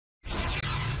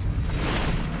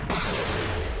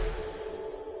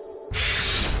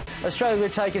Australia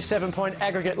would take a 7-point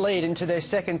aggregate lead into their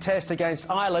second test against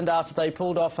Ireland after they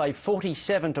pulled off a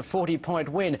 47 to 40 point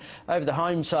win over the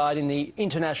home side in the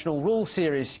International Rules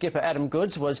Series. Skipper Adam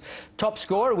Goodes was top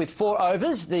scorer with 4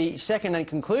 overs. The second and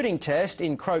concluding test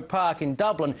in Croke Park in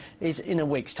Dublin is in a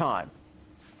week's time.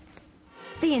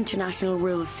 The International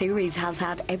Rules Series has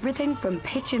had everything from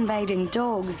pitch-invading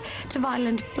dogs to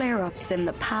violent flare-ups in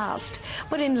the past.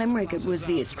 But in Limerick it was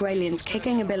the Australians'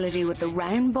 kicking ability with the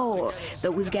round ball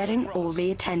that was getting all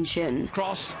the attention.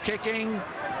 Cross kicking,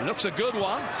 looks a good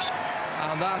one.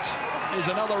 And that is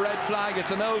another red flag,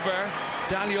 it's an over.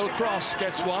 Daniel Cross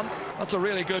gets one. That's a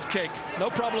really good kick. No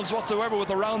problems whatsoever with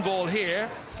the round ball here.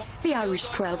 The Irish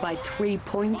trail by 3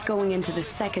 points going into the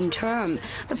second term.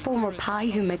 The former Pie,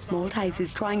 who Mick Malthouse is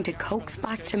trying to coax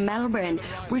back to Melbourne,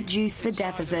 reduced the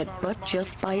deficit, but just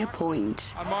by a point.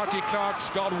 And Marty Clark's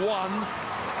got one.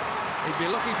 He'd be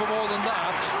looking for more than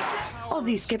that.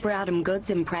 Aussie skipper Adam Goodes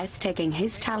impressed, taking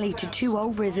his tally to 2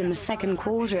 overs in the second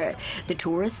quarter. The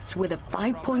tourists with a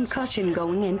 5-point cushion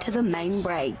going into the main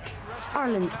break.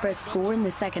 Ireland's first score in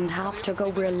the second half took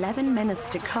over 11 minutes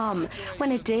to come.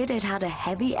 When it did, it had a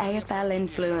heavy AFL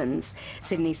influence.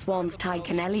 Sydney Swans Ty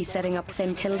Kennelly setting up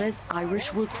St Kilda's Irish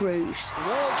recruit.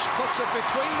 Walsh puts it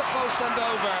between the post and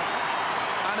over,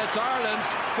 and it's Ireland's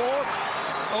 4th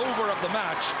over of the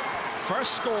match.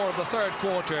 First score of the third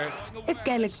quarter. If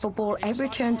Gaelic football ever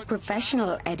turns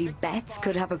professional, Eddie Betts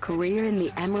could have a career in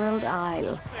the Emerald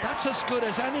Isle. That's as good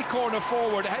as any corner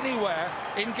forward anywhere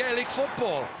in Gaelic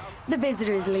football. The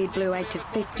visitors' lead blew out to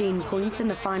 15 points in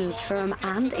the final term,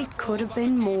 and it could have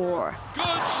been more. Goodes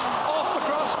off the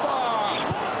crossbar,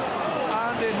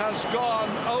 and it has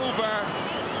gone over.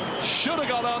 Should have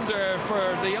got under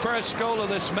for the first goal of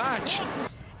this match.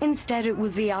 Instead, it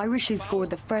was the Irish who scored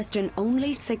the first and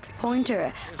only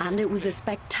 6-pointer, and it was a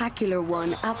spectacular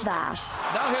one at that.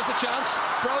 Now here's the chance.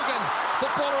 Brogan,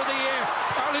 footballer of the year.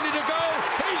 Ireland need to go.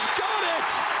 He's got it.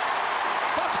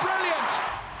 That's brilliant.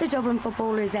 The Dublin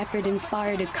footballer's effort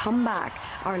inspired a comeback.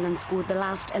 Ireland scored the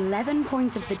last 11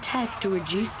 points of the test to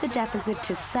reduce the deficit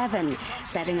to 7,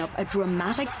 setting up a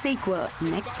dramatic sequel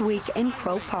next week in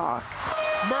Croke Park.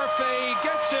 Murphy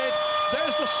gets it.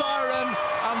 There's the siren,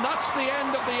 and that's the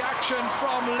end of the action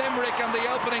from Limerick and the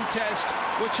opening test,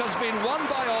 which has been won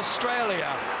by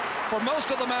Australia. For most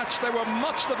of the match, they were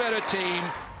much the better team.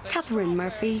 Catherine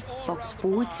Murphy, Fox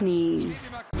Sports News.